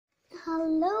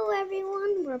Hello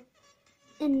everyone, we're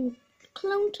in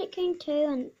Clone Tycoon 2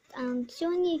 and I'm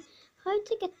showing you how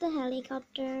to get the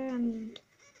helicopter, and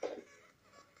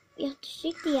you have to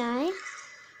shoot the eye.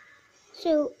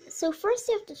 So first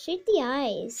you have to shoot the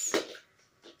eyes.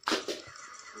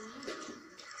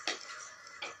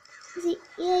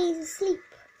 He's asleep.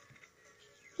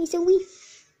 He's a whip.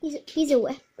 He's a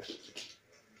whip.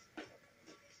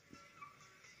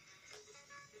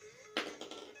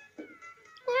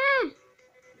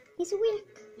 He's a whip.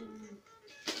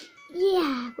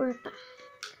 Yeah, we're back.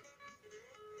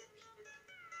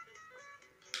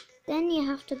 Then you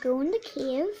have to go in the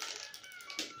cave.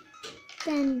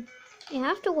 Then you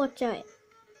have to watch out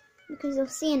because you'll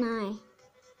see an eye.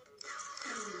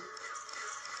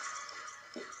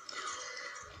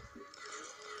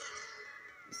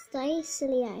 Stay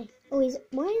silly eye. Oh,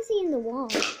 why is he in the wall?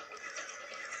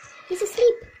 He's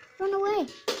asleep. Run away.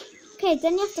 Okay,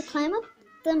 then you have to climb up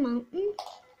the mountain.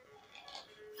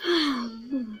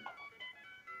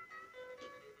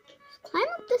 Climb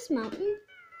up this mountain,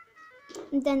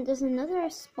 and then there's another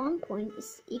spawn point,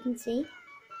 as you can see.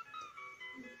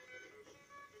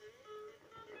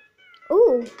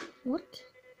 Oh, what?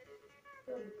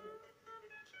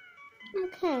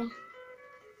 Okay.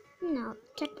 Now,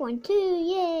 checkpoint 2,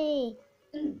 yay!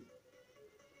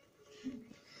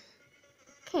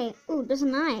 Okay, oh, there's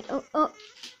an eye.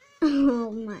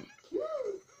 Oh my.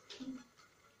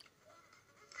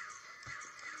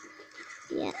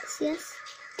 Yes.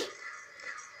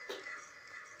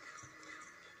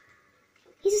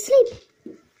 He's asleep.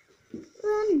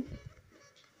 Run.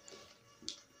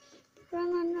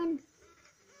 Run.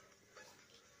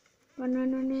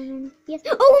 Yes.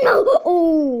 Oh no!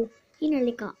 Oh, he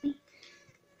nearly got me.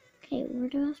 Okay, where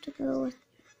do I have to go with?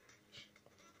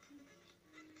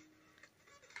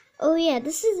 Oh yeah,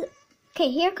 this is...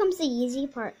 Okay, here comes the easy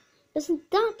part.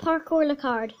 Doesn't that parkour look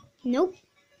hard? Nope,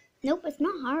 it's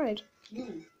not hard.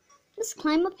 Just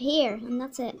climb up here, and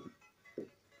that's it.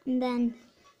 And then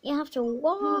you have to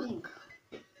walk.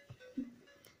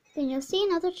 Then you'll see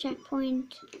another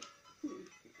checkpoint.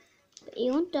 But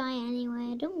you won't die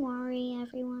anyway. Don't worry,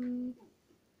 everyone.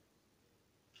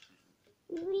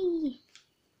 Whee.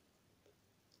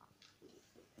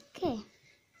 Okay.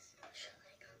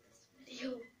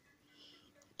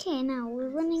 Okay, now we're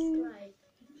running.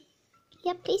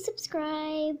 Yeah, please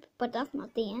subscribe. But that's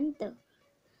not the end, though.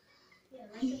 Yeah,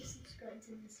 like and subscribe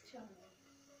to this channel.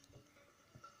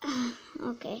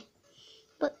 Okay,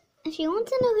 but if you want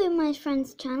to know who my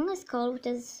friend's channel is called,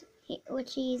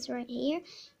 which is right here,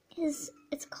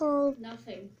 it's called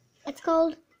nothing. It's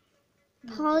called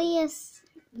Polyus.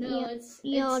 No, it's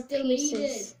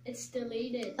deleted. It's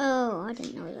deleted. Oh, I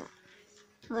didn't know that.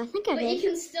 Well, I think I did. But you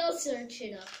can still search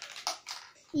it up.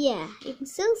 Yeah, you can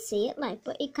still see it,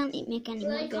 but you can't make any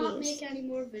more videos. I can't make any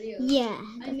more videos. Yeah.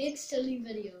 I make silly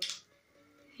videos.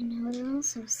 I know, they're all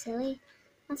so silly.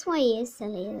 That's why he is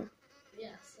silly, though.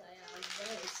 Yes, I am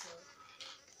very silly.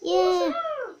 Yeah.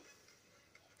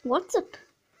 What's up?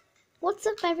 What's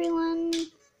up, everyone? Do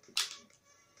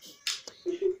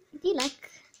you like?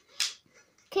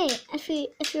 Okay, if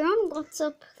you're on What's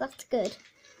Up, that's good,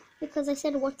 because I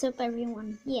said What's up,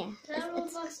 everyone. Yeah. Tell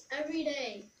us every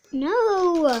day.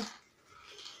 No.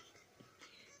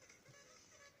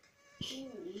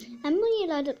 I'm only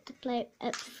allowed to play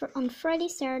on Friday,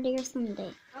 Saturday, or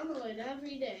Sunday. I'm allowed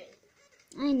every day.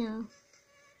 I know.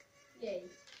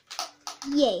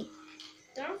 Yay.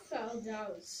 That fell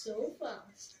down so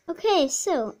fast. Okay,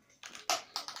 so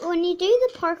when you do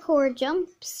the parkour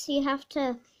jumps, you have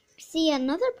to see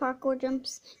another parkour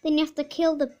jumps. Then you have to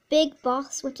kill the big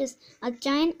boss, which is a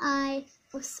giant eye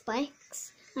with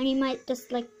spikes, and he might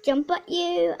just jump at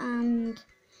you, and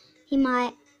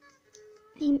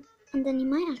and then he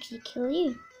might actually kill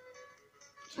you.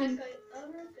 Check out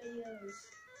other videos.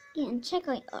 Yeah, and check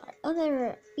out our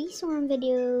other B-Storm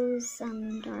videos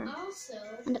and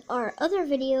our other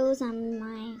videos, and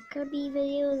my Kirby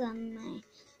videos, and my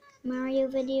Mario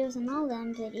videos, and all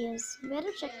them videos. You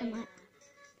better check them out.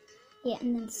 Yeah,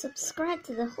 and then subscribe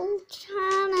to the whole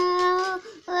channel.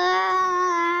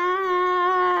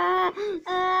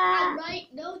 And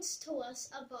write notes to us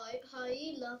about how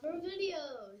you love our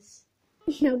videos.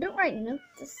 No, don't write notes,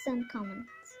 just send comments.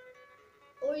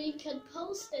 Or you can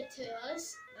post it to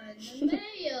us in the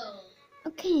mail.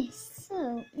 Okay,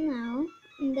 so now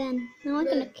I'm gonna.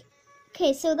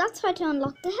 Okay, so that's how to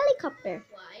unlock the helicopter.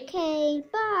 Why? Okay,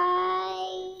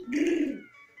 bye.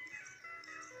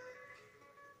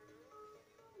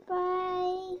 Bye.